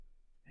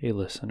Hey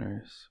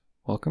listeners,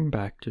 welcome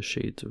back to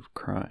Shades of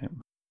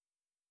Crime.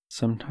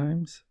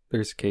 Sometimes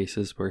there's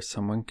cases where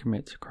someone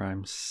commits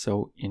crimes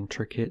so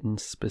intricate and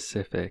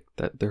specific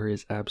that there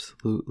is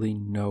absolutely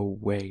no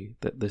way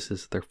that this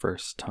is their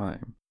first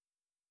time.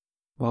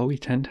 While we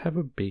tend to have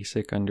a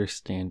basic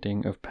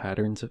understanding of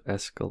patterns of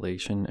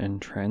escalation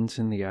and trends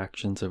in the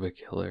actions of a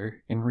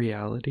killer, in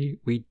reality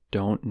we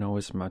don't know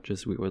as much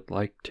as we would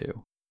like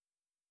to.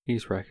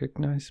 These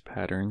recognized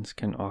patterns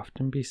can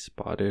often be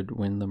spotted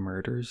when the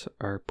murders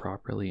are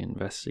properly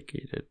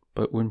investigated,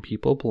 but when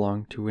people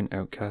belong to an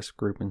outcast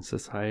group in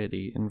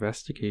society,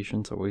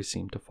 investigations always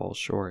seem to fall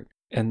short.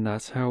 And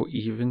that's how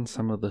even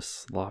some of the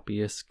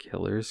sloppiest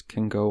killers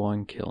can go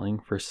on killing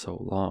for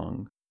so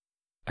long.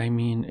 I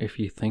mean, if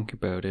you think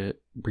about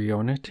it,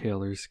 Breonna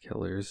Taylor's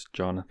killers,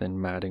 Jonathan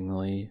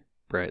Mattingly,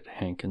 Brett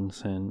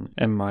Hankinson,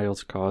 and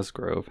Miles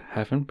Cosgrove,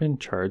 haven't been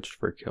charged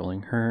for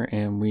killing her,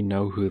 and we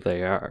know who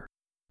they are.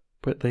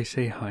 But they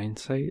say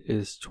hindsight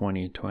is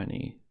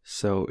 20/20,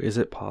 so is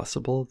it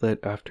possible that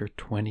after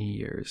 20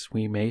 years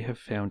we may have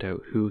found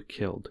out who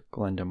killed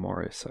Glenda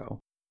Morrisseau?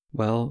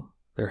 Well,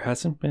 there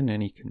hasn't been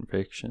any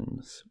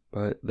convictions,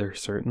 but there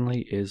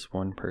certainly is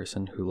one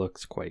person who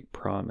looks quite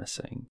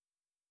promising.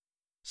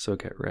 So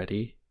get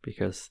ready,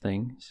 because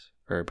things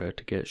are about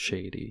to get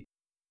shady.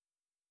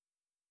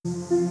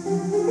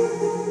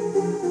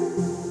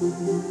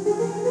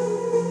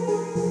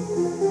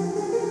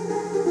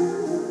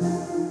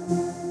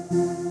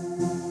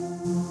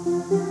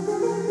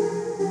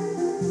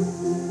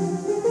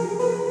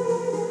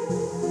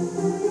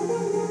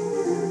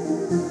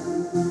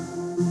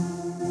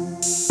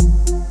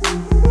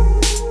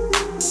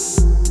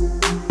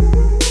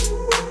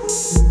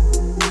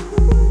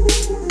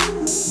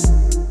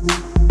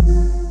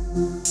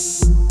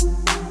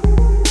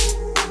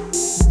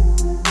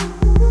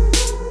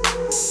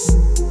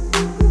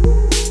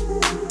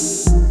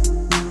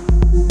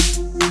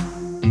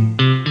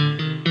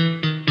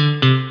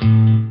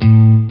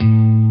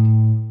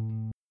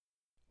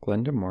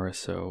 Glenda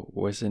Morrisseau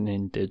was an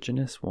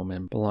Indigenous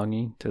woman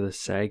belonging to the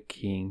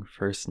Sag-King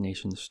First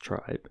Nations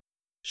tribe.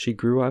 She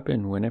grew up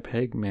in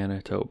Winnipeg,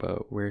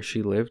 Manitoba, where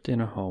she lived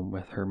in a home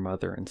with her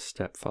mother and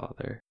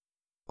stepfather.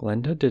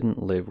 Glenda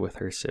didn't live with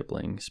her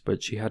siblings,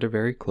 but she had a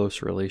very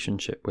close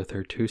relationship with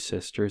her two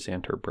sisters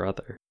and her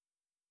brother.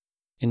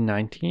 In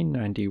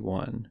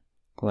 1991,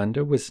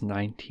 Glenda was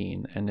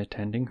 19 and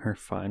attending her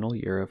final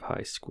year of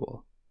high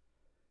school.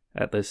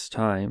 At this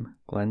time,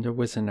 Glenda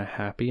was in a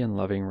happy and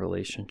loving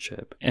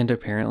relationship, and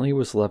apparently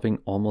was loving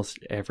almost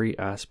every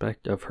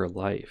aspect of her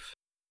life.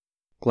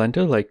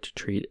 Glenda liked to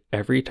treat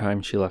every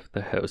time she left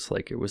the house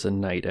like it was a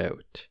night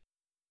out.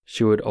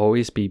 She would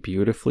always be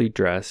beautifully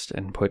dressed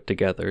and put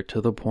together to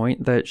the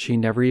point that she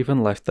never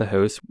even left the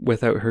house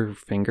without her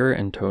finger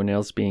and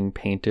toenails being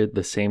painted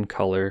the same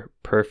color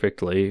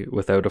perfectly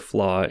without a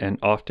flaw, and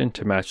often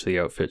to match the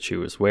outfit she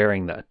was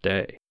wearing that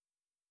day.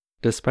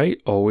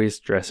 Despite always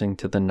dressing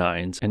to the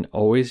nines and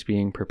always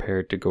being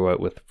prepared to go out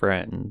with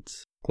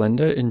friends,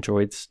 Glenda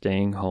enjoyed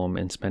staying home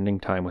and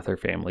spending time with her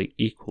family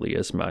equally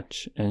as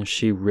much, and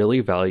she really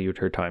valued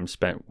her time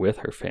spent with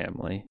her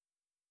family.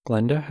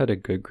 Glenda had a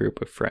good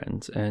group of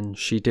friends, and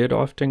she did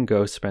often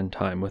go spend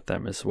time with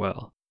them as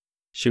well.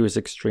 She was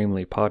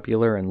extremely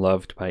popular and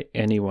loved by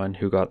anyone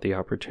who got the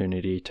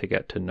opportunity to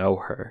get to know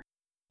her.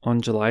 On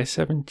July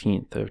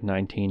 17th of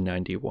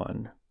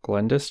 1991,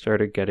 Glenda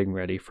started getting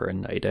ready for a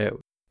night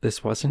out.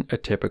 This wasn't a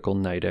typical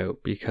night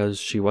out because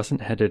she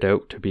wasn't headed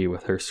out to be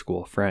with her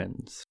school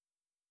friends.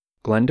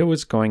 Glenda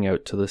was going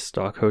out to the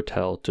Stock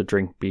Hotel to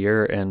drink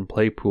beer and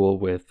play pool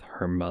with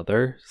her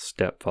mother,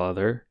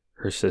 stepfather,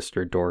 her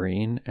sister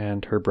Doreen,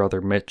 and her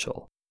brother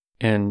Mitchell.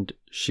 And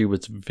she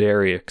was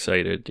very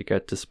excited to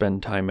get to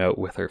spend time out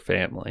with her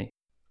family.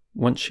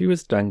 Once she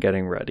was done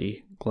getting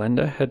ready,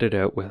 Glenda headed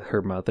out with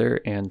her mother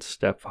and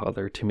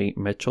stepfather to meet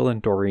Mitchell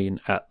and Doreen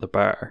at the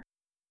bar.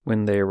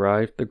 When they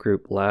arrived, the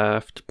group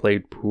laughed,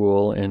 played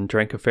pool, and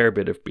drank a fair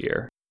bit of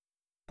beer.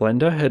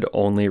 Glenda had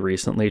only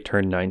recently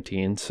turned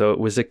 19, so it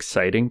was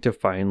exciting to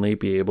finally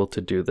be able to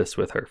do this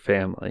with her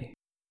family.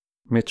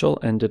 Mitchell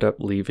ended up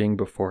leaving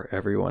before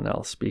everyone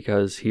else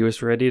because he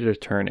was ready to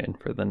turn in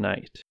for the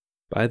night.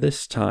 By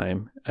this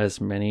time,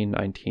 as many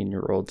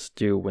 19-year-olds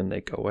do when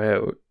they go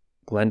out,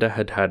 Glenda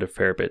had had a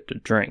fair bit to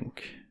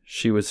drink.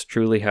 She was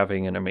truly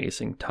having an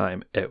amazing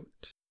time out.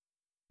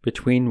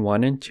 Between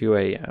 1 and 2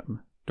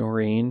 a.m.,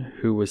 Doreen,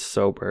 who was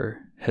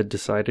sober, had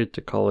decided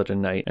to call it a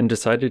night and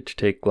decided to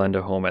take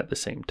Glenda home at the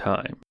same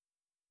time.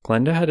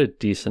 Glenda had a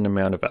decent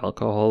amount of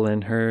alcohol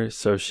in her,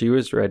 so she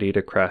was ready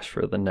to crash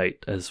for the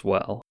night as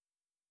well.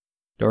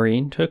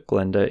 Doreen took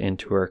Glenda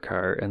into her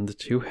car and the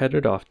two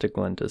headed off to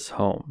Glenda's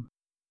home.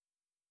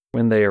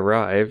 When they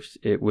arrived,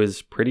 it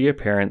was pretty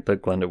apparent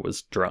that Glenda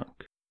was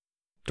drunk.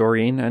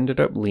 Doreen ended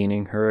up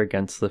leaning her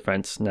against the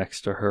fence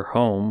next to her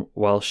home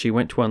while she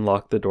went to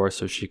unlock the door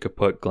so she could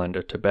put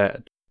Glenda to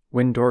bed.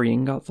 When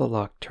Doreen got the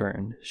lock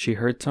turned, she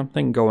heard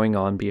something going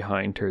on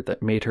behind her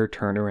that made her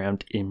turn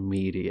around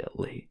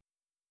immediately.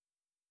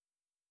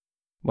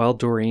 While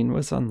Doreen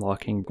was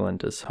unlocking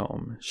Glenda's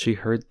home, she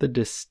heard the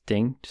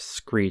distinct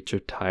screech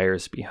of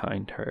tires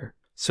behind her,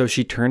 so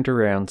she turned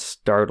around,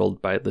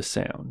 startled by the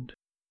sound.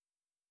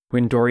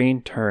 When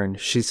Doreen turned,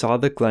 she saw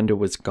that Glenda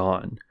was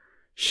gone.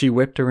 She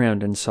whipped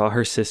around and saw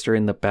her sister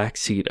in the back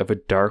seat of a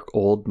dark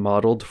old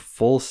modeled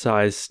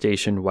full-size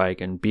station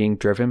wagon being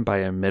driven by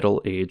a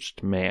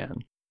middle-aged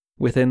man.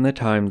 Within the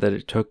time that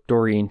it took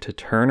Doreen to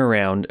turn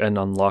around and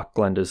unlock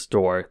Glenda's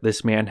door,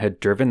 this man had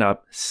driven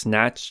up,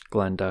 snatched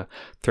Glenda,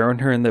 thrown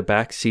her in the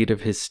back seat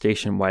of his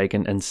station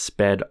wagon, and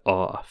sped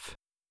off.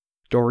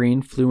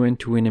 Doreen flew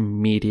into an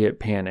immediate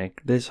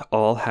panic. This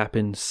all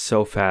happened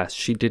so fast,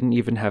 she didn't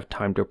even have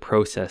time to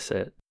process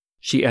it.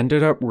 She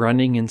ended up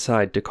running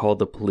inside to call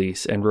the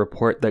police and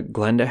report that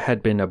Glenda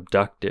had been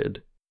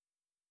abducted.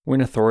 When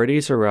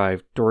authorities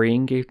arrived,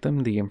 Doreen gave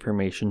them the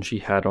information she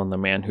had on the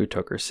man who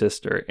took her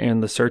sister,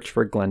 and the search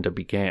for Glenda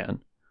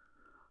began.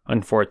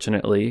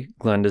 Unfortunately,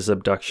 Glenda's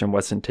abduction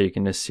wasn't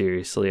taken as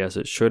seriously as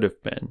it should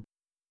have been.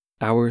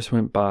 Hours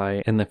went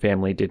by and the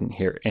family didn't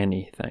hear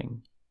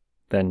anything.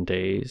 Then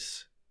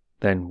days,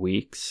 then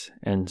weeks,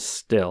 and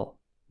still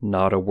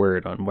not a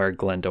word on where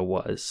Glenda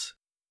was.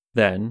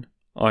 Then,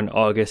 on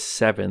August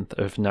 7th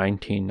of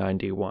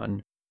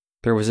 1991,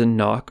 there was a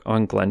knock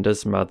on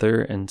Glenda's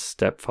mother and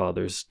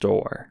stepfather's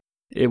door.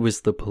 It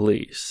was the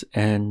police,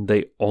 and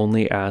they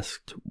only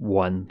asked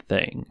one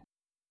thing.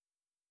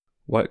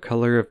 What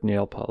color of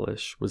nail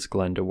polish was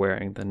Glenda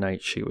wearing the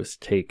night she was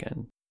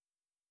taken?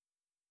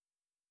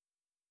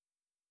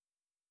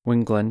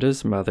 When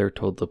Glenda's mother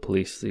told the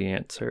police the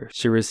answer,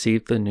 she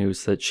received the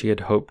news that she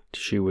had hoped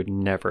she would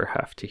never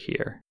have to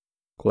hear.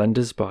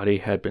 Glenda's body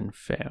had been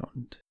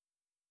found.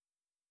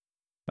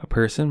 A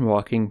person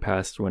walking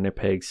past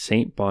Winnipeg's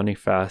St.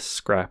 Boniface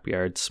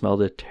scrapyard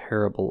smelled a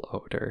terrible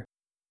odor,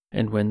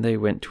 and when they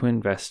went to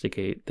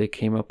investigate, they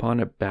came upon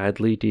a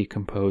badly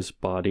decomposed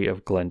body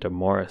of Glenda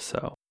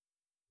Morrisseau.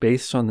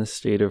 Based on the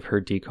state of her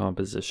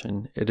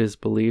decomposition, it is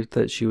believed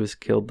that she was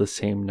killed the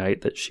same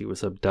night that she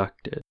was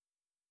abducted.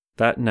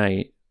 That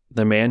night,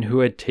 the man who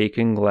had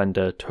taken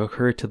Glenda took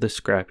her to the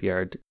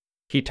scrapyard.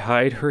 He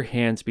tied her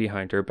hands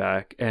behind her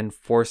back and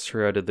forced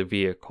her out of the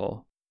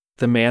vehicle.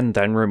 The man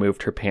then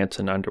removed her pants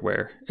and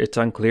underwear. It's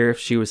unclear if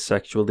she was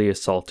sexually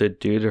assaulted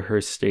due to her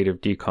state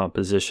of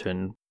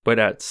decomposition, but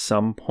at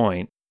some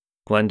point,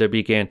 Glenda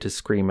began to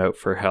scream out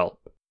for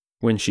help.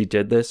 When she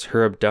did this,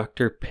 her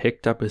abductor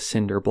picked up a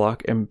cinder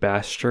block and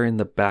bashed her in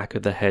the back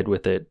of the head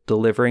with it,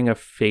 delivering a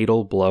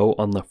fatal blow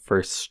on the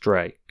first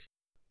strike.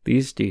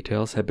 These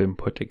details have been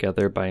put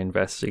together by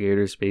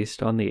investigators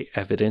based on the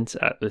evidence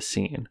at the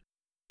scene.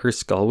 Her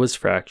skull was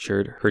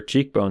fractured, her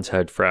cheekbones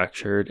had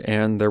fractured,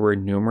 and there were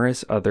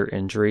numerous other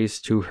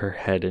injuries to her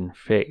head and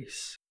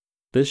face.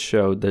 This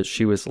showed that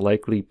she was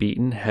likely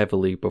beaten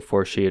heavily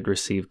before she had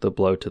received the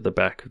blow to the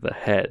back of the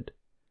head.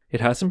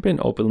 It hasn't been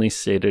openly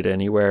stated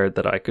anywhere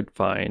that I could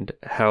find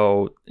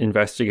how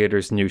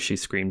investigators knew she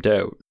screamed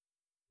out,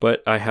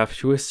 but I have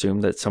to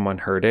assume that someone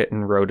heard it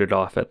and wrote it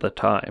off at the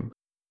time.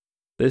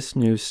 This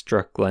news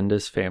struck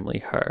Glenda's family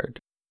hard.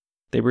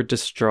 They were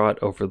distraught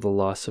over the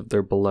loss of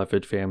their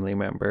beloved family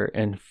member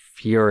and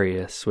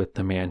furious with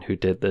the man who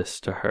did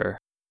this to her.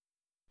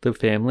 The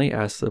family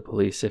asked the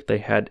police if they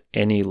had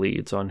any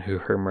leads on who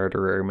her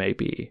murderer may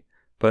be,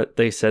 but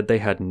they said they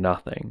had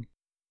nothing.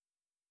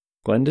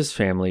 Glenda's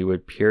family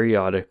would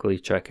periodically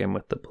check in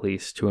with the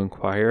police to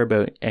inquire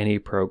about any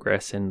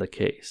progress in the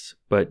case,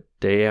 but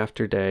day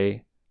after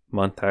day,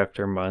 month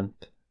after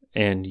month,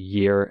 and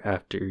year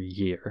after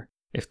year,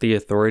 if the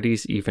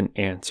authorities even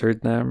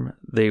answered them,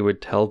 they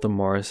would tell the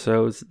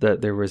Morrisseaus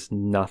that there was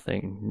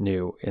nothing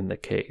new in the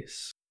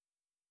case.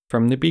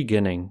 From the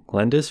beginning,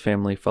 Glenda's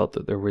family felt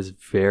that there was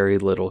very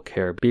little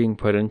care being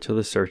put into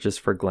the searches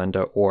for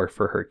Glenda or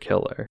for her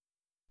killer.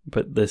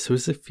 But this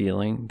was a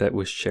feeling that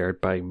was shared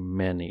by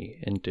many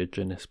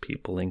Indigenous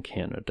people in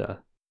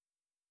Canada.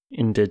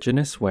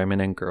 Indigenous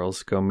women and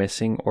girls go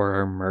missing or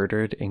are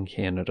murdered in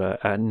Canada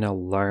at an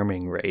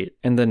alarming rate,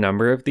 and the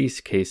number of these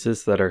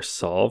cases that are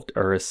solved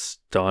are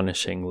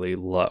astonishingly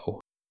low.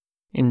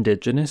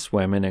 Indigenous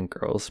women and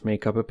girls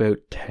make up about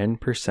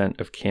 10%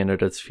 of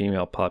Canada's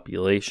female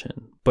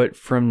population, but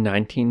from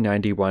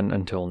 1991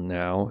 until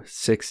now,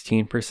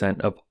 16%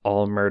 of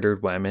all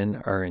murdered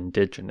women are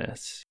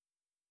Indigenous.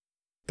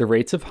 The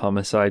rates of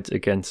homicides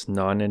against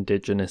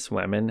non-Indigenous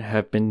women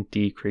have been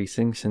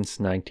decreasing since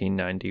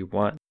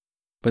 1991.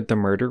 But the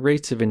murder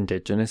rates of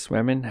Indigenous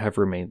women have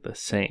remained the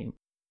same.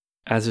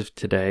 As of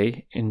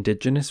today,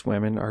 Indigenous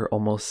women are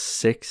almost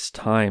 6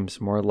 times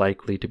more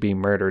likely to be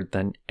murdered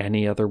than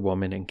any other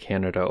woman in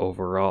Canada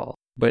overall.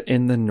 But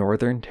in the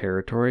Northern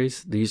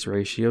Territories, these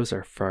ratios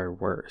are far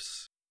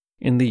worse.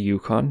 In the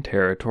Yukon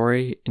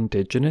Territory,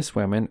 Indigenous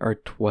women are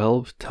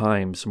 12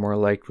 times more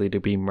likely to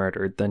be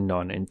murdered than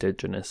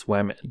non-Indigenous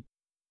women.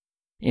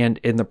 And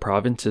in the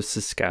province of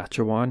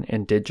Saskatchewan,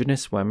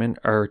 Indigenous women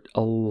are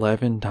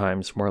 11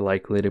 times more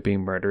likely to be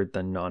murdered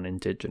than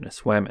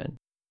non-Indigenous women.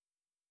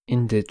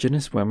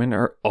 Indigenous women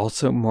are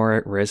also more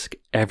at risk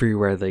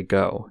everywhere they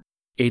go.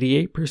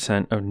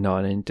 88% of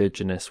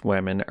non-Indigenous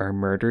women are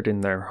murdered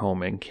in their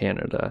home in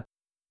Canada,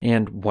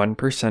 and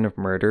 1% of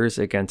murders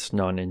against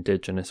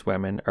non-Indigenous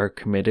women are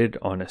committed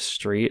on a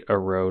street, a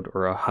road,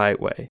 or a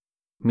highway.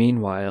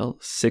 Meanwhile,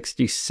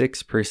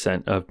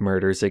 66% of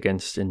murders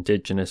against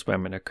Indigenous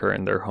women occur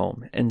in their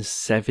home, and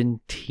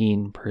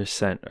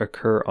 17%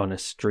 occur on a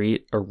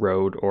street, a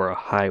road, or a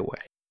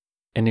highway.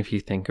 And if you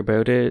think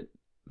about it,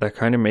 that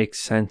kind of makes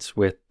sense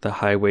with the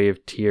Highway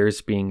of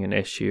Tears being an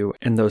issue,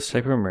 and those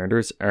type of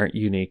murders aren't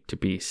unique to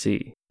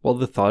BC. While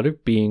the thought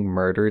of being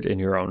murdered in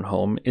your own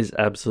home is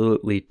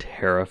absolutely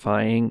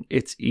terrifying,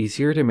 it's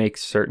easier to make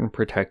certain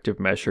protective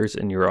measures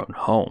in your own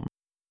home.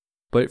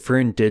 But for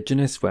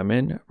Indigenous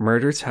women,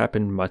 murders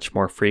happen much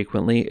more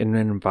frequently in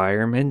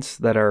environments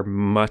that are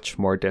much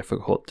more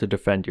difficult to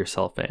defend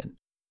yourself in.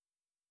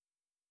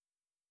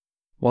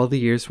 While the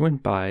years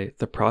went by,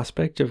 the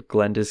prospect of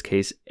Glenda's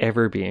case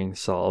ever being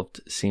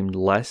solved seemed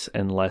less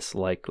and less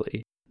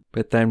likely.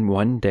 But then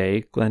one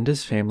day,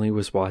 Glenda's family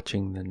was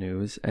watching the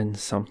news and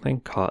something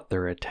caught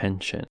their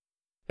attention.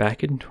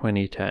 Back in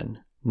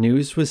 2010,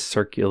 news was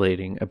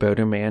circulating about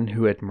a man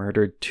who had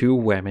murdered 2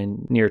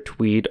 women near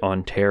Tweed,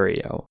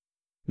 Ontario.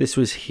 This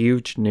was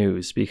huge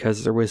news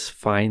because there was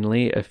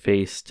finally a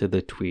face to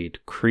the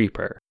Tweed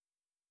Creeper.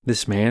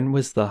 This man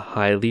was the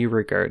highly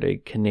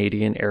regarded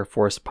Canadian Air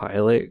Force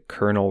pilot,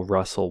 Colonel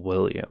Russell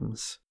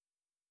Williams.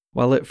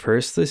 While at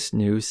first this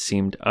news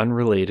seemed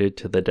unrelated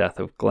to the death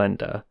of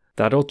Glenda,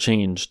 that all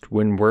changed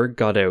when word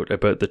got out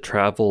about the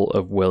travel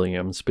of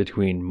Williams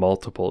between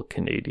multiple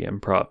Canadian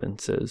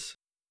provinces.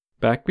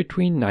 Back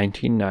between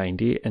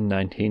 1990 and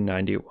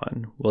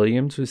 1991,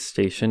 Williams was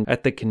stationed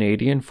at the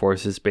Canadian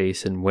Forces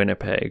Base in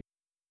Winnipeg.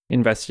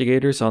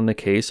 Investigators on the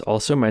case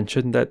also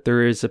mentioned that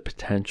there is a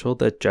potential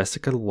that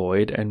Jessica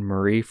Lloyd and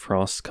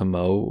Marie-France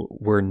Comeau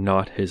were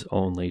not his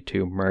only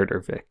 2 murder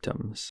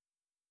victims.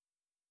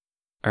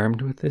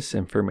 Armed with this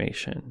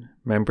information,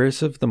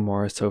 members of the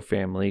Morisseau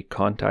family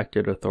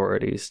contacted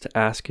authorities to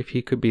ask if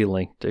he could be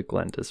linked to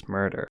Glenda's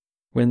murder.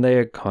 When they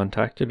had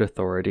contacted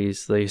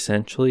authorities, they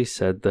essentially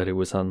said that it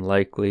was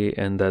unlikely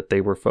and that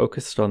they were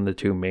focused on the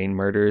 2 main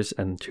murders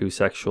and 2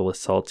 sexual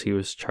assaults he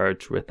was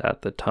charged with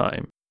at the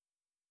time.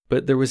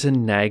 But there was a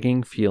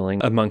nagging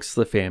feeling amongst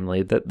the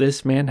family that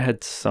this man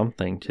had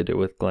something to do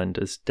with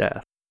Glenda's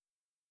death.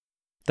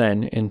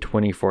 Then, in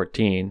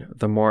 2014,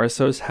 the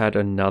Morisseaus had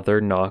another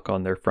knock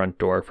on their front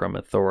door from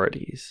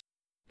authorities.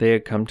 They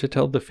had come to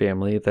tell the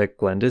family that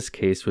Glenda's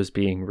case was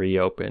being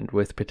reopened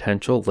with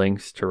potential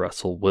links to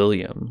Russell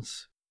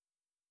Williams.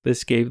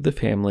 This gave the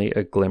family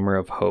a glimmer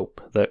of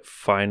hope that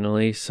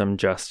finally some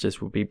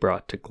justice would be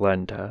brought to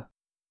Glenda.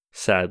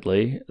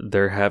 Sadly,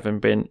 there haven't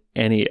been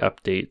any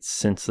updates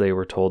since they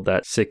were told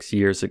that 6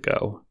 years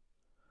ago.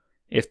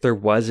 If there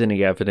was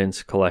any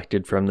evidence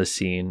collected from the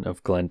scene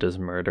of Glenda's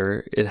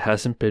murder, it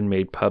hasn't been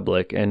made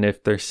public, and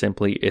if there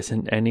simply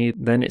isn't any,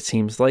 then it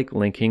seems like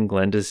linking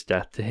Glenda's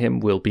death to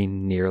him will be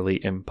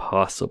nearly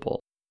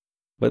impossible.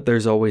 But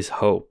there's always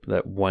hope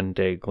that one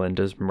day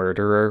Glenda's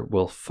murderer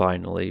will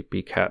finally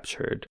be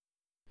captured.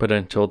 But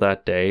until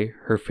that day,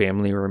 her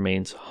family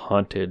remains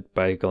haunted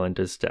by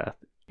Glenda's death,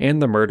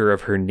 and the murder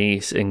of her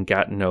niece in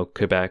Gatineau,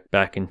 Quebec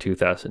back in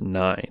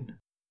 2009.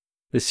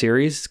 The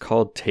series,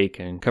 called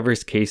Taken,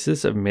 covers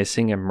cases of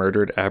missing and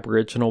murdered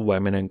Aboriginal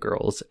women and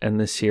girls, and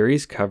the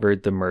series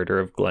covered the murder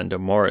of Glenda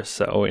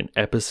Morisseau in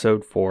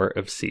episode 4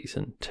 of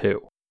season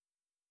 2.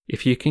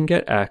 If you can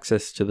get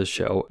access to the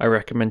show, I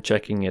recommend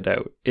checking it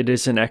out. It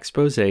is an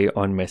expose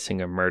on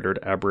missing and murdered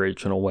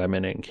Aboriginal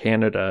women in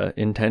Canada,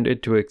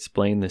 intended to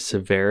explain the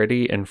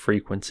severity and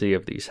frequency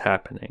of these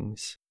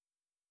happenings.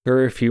 There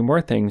are a few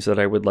more things that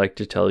I would like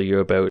to tell you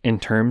about in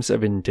terms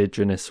of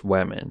Indigenous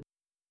women.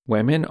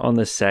 Women on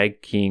the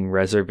Sag-King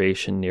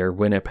Reservation near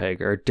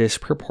Winnipeg are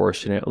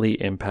disproportionately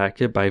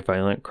impacted by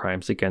violent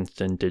crimes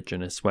against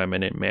Indigenous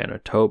women in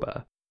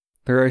Manitoba.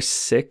 There are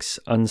 6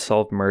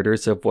 unsolved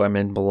murders of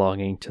women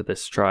belonging to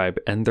this tribe,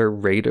 and their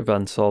rate of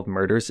unsolved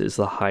murders is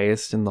the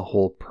highest in the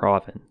whole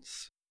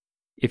province.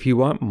 If you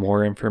want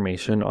more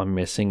information on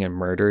missing and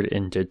murdered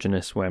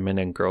Indigenous women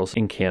and girls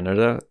in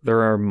Canada,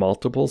 there are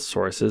multiple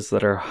sources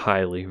that are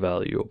highly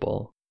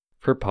valuable.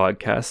 For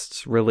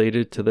podcasts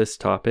related to this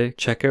topic,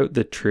 check out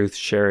the Truth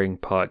Sharing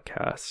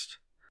Podcast.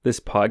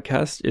 This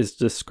podcast is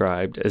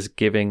described as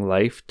giving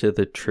life to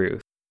the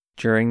truth.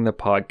 During the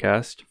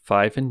podcast,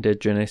 5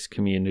 Indigenous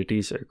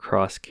communities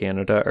across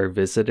Canada are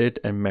visited,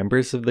 and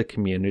members of the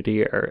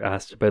community are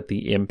asked about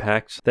the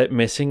impacts that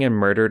missing and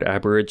murdered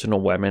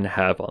Aboriginal women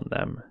have on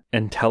them,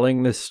 and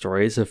telling the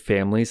stories of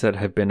families that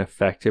have been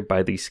affected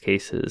by these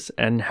cases,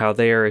 and how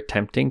they are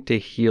attempting to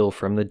heal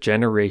from the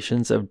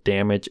generations of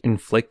damage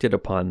inflicted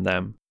upon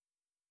them.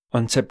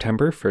 On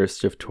September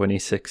 1st of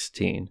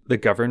 2016, the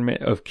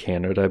Government of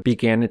Canada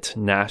began its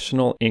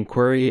national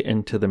inquiry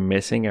into the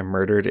missing and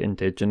murdered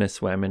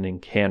Indigenous women in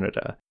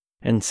Canada,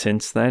 and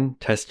since then,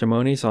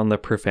 testimonies on the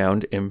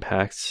profound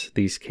impacts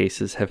these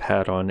cases have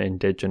had on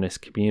Indigenous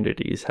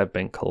communities have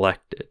been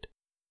collected.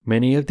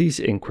 Many of these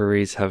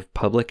inquiries have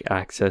public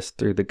access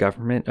through the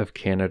Government of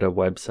Canada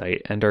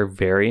website and are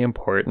very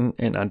important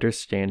in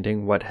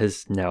understanding what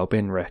has now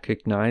been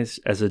recognized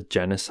as a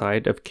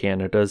genocide of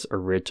Canada's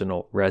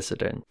original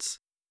residents.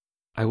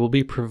 I will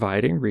be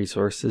providing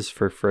resources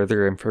for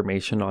further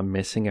information on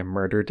missing and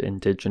murdered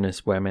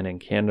Indigenous women in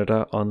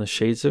Canada on the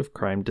Shades of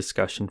Crime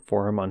discussion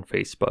forum on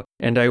Facebook,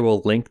 and I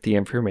will link the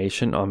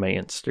information on my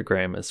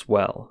Instagram as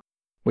well.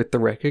 With the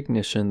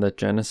recognition that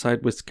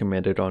genocide was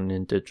committed on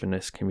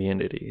Indigenous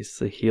communities,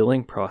 the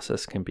healing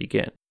process can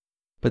begin.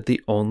 But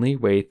the only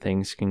way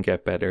things can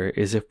get better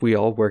is if we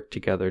all work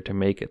together to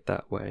make it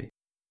that way.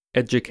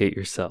 Educate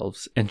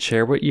yourselves and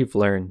share what you've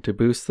learned to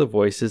boost the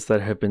voices that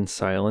have been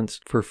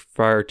silenced for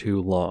far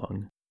too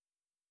long.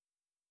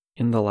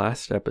 In the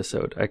last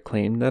episode, I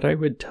claimed that I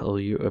would tell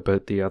you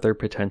about the other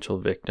potential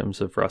victims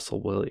of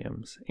Russell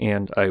Williams,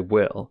 and I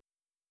will.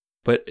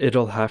 But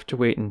it'll have to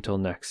wait until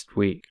next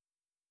week.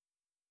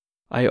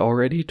 I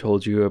already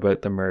told you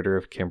about the murder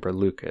of Kimber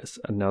Lucas,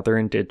 another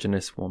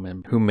Indigenous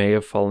woman who may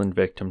have fallen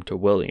victim to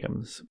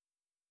Williams.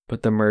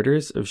 But the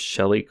murders of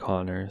Shelley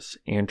Connors,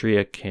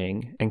 Andrea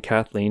King, and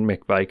Kathleen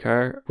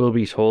McVicar will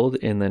be told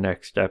in the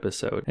next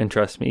episode, and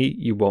trust me,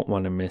 you won't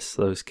want to miss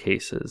those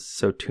cases,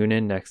 so tune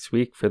in next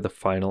week for the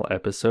final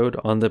episode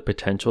on the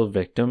potential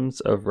victims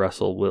of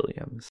Russell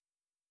Williams.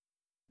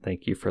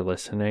 Thank you for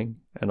listening,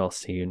 and I'll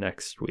see you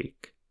next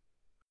week.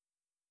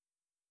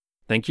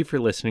 Thank you for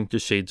listening to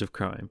Shades of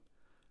Crime.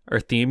 Our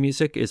theme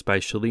music is by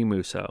Shali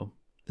Musso.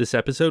 This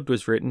episode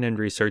was written and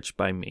researched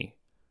by me.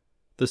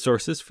 The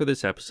sources for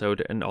this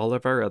episode and all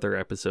of our other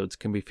episodes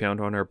can be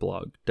found on our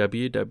blog,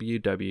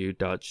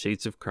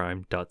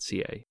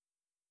 www.shadesofcrime.ca.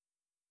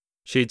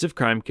 Shades of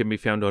Crime can be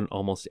found on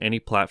almost any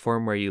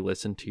platform where you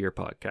listen to your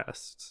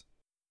podcasts.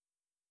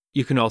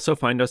 You can also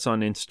find us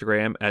on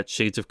Instagram at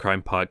Shades of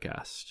Crime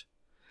Podcast.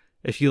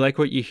 If you like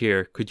what you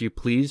hear, could you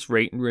please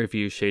rate and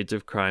review Shades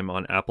of Crime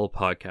on Apple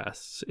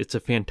Podcasts? It's a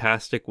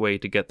fantastic way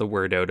to get the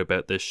word out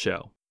about this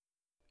show.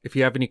 If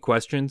you have any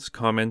questions,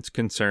 comments,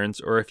 concerns,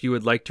 or if you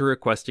would like to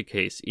request a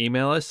case,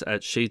 email us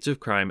at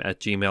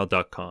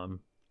shadesofcrime@gmail.com.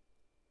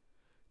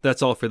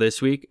 That's all for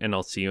this week, and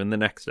I'll see you in the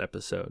next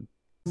episode.